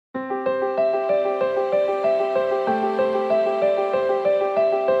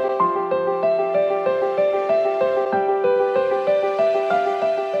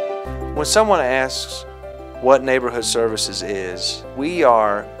When someone asks what neighborhood services is, we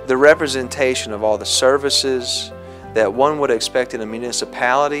are the representation of all the services that one would expect in a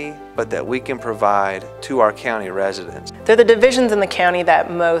municipality, but that we can provide to our county residents. They're the divisions in the county that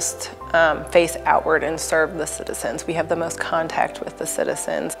most face outward and serve the citizens. We have the most contact with the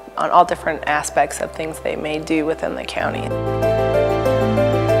citizens on all different aspects of things they may do within the county.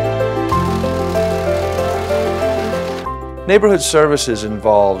 Neighborhood services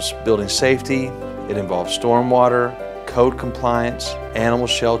involves building safety, it involves stormwater, code compliance, animal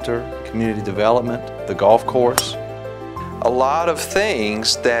shelter, community development, the golf course. A lot of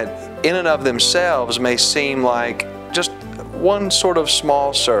things that in and of themselves may seem like just one sort of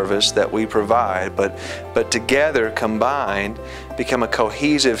small service that we provide, but together, combined, become a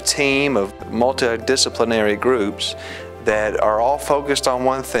cohesive team of multidisciplinary groups that are all focused on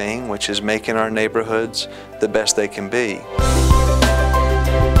one thing, which is making our neighborhoods the best they can be.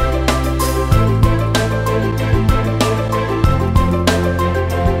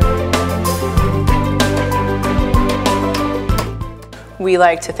 We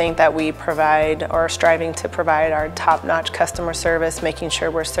like to think that we provide, or are striving to provide, our top-notch customer service, making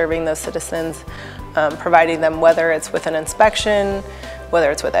sure we're serving those citizens, providing them whether it's with an inspection, whether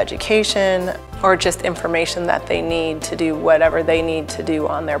it's with education, or just information that they need to do whatever they need to do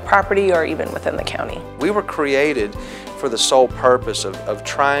on their property or even within the county. We were created for the sole purpose of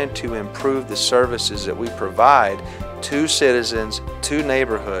trying to improve the services that we provide to citizens, to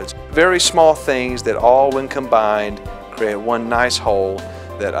neighborhoods. Very small things that all, when combined, create one nice whole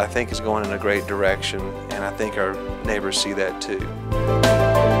that I think is going in a great direction, and I think our neighbors see that too.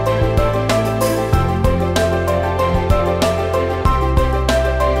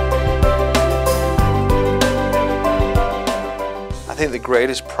 I think the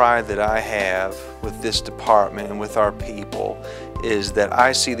greatest pride that I have with this department and with our people is that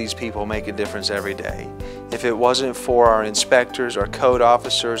I see these people make a difference every day. If it wasn't for our inspectors, our code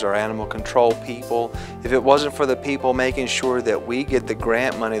officers, our animal control people, if it wasn't for the people making sure that we get the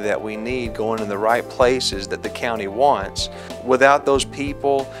grant money that we need going in the right places that the county wants, without those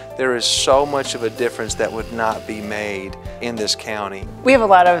people, there is so much of a difference that would not be made in this county. We have a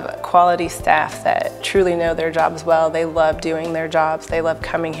lot of quality staff that truly know their jobs well. They love doing their jobs. They love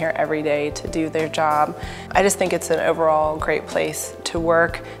coming here every day to do their job. I just think it's an overall great place to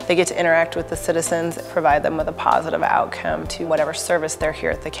work. They get to interact with the citizens, provide them with a positive outcome to whatever service they're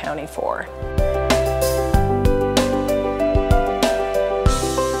here at the county for.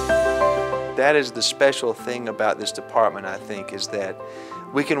 That is the special thing about this department, I think, is that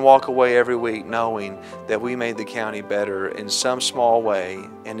we can walk away every week knowing that we made the county better in some small way.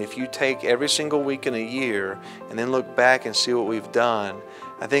 And if you take every single week in a year and then look back and see what we've done,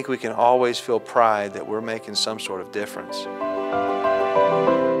 I think we can always feel pride that we're making some sort of difference.